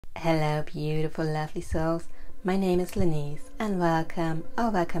Hello beautiful lovely souls, my name is Lenise and welcome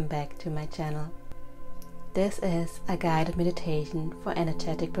back to my channel. This is a guided meditation for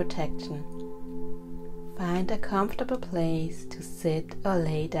energetic protection. Find a comfortable place to sit or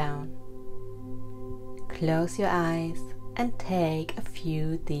lay down. Close your eyes and take a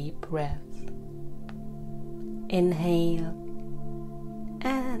few deep breaths. Inhale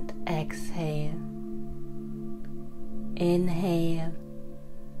and exhale. Inhale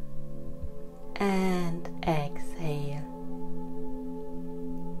and exhale.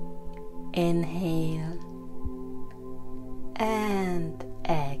 Inhale and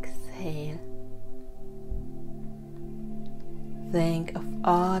exhale. Think of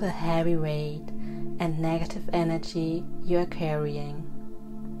all the heavy weight and negative energy you are carrying.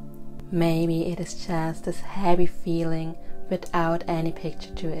 Maybe it is just this heavy feeling without any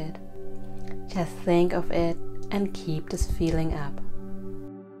picture to it. Just think of it and keep this feeling up.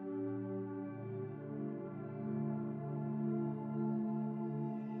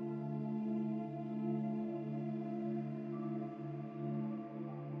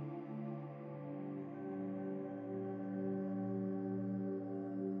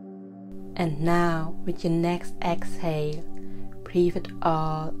 And now, with your next exhale, breathe it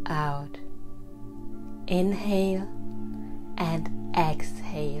all out. Inhale and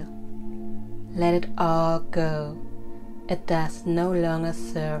exhale. Let it all go. It does no longer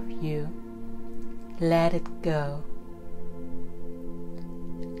serve you. Let it go.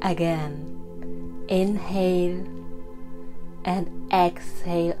 Again, inhale and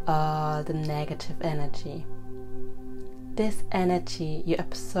exhale all the negative energy. This energy you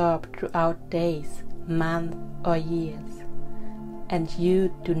absorb throughout days, months or years, and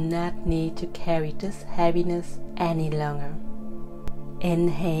you do not need to carry this heaviness any longer.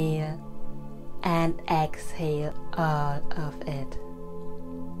 Inhale and exhale all of it.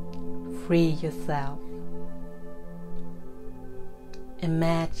 Free yourself.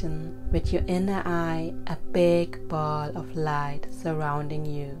 Imagine with your inner eye a big ball of light surrounding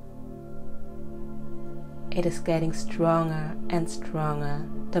you. It is getting stronger and stronger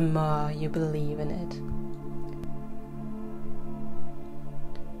the more you believe in it.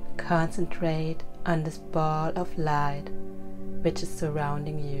 Concentrate on this ball of light which is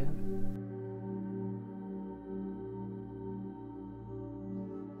surrounding you.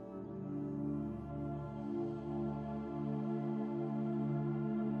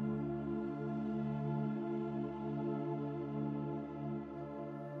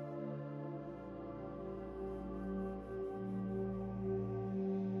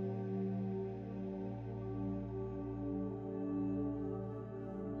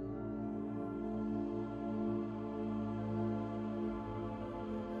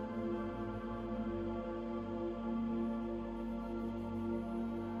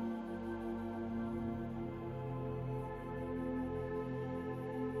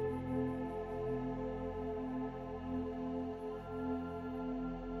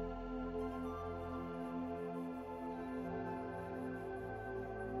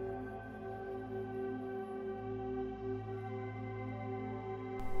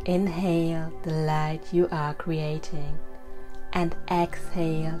 Inhale the light you are creating and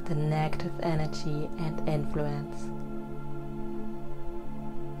exhale the negative energy and influence.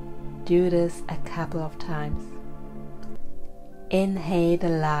 Do this a couple of times. Inhale the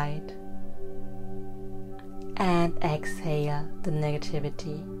light and exhale the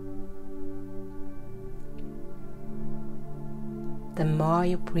negativity. The more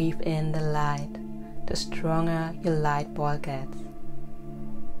you breathe in the light, the stronger your light ball gets.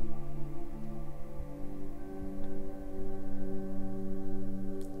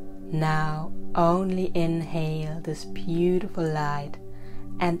 Now only inhale this beautiful light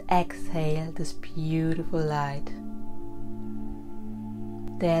and exhale this beautiful light.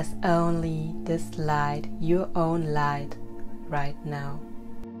 There's only this light, your own light, right now.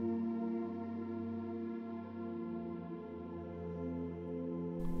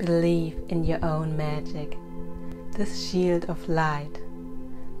 Believe in your own magic. This shield of light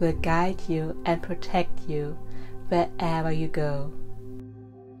will guide you and protect you wherever you go.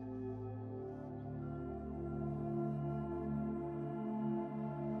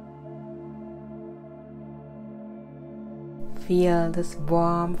 Feel this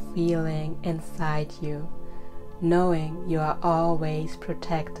warm feeling inside you, knowing you are always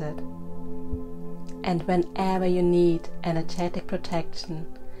protected. And whenever you need energetic protection,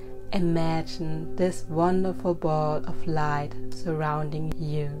 imagine this wonderful ball of light surrounding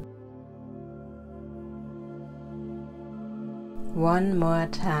you. One more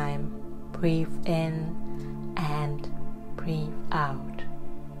time, breathe in and breathe out.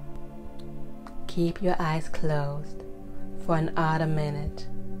 keep your eyes closed for another minute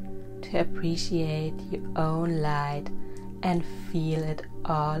to appreciate your own light and feel it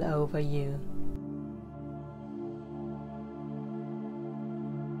all over you.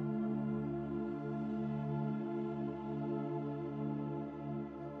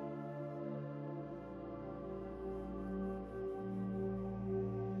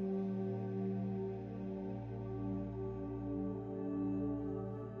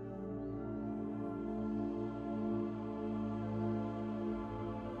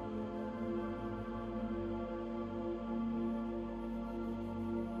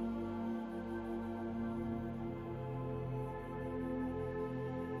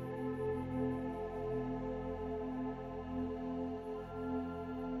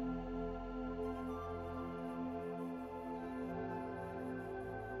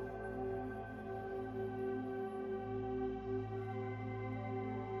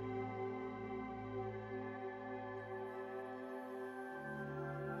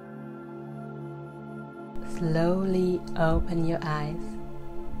 Slowly open your eyes,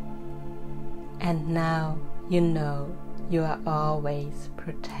 and now you know you are always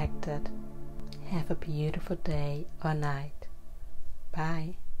protected. Have a beautiful day or night.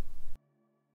 Bye.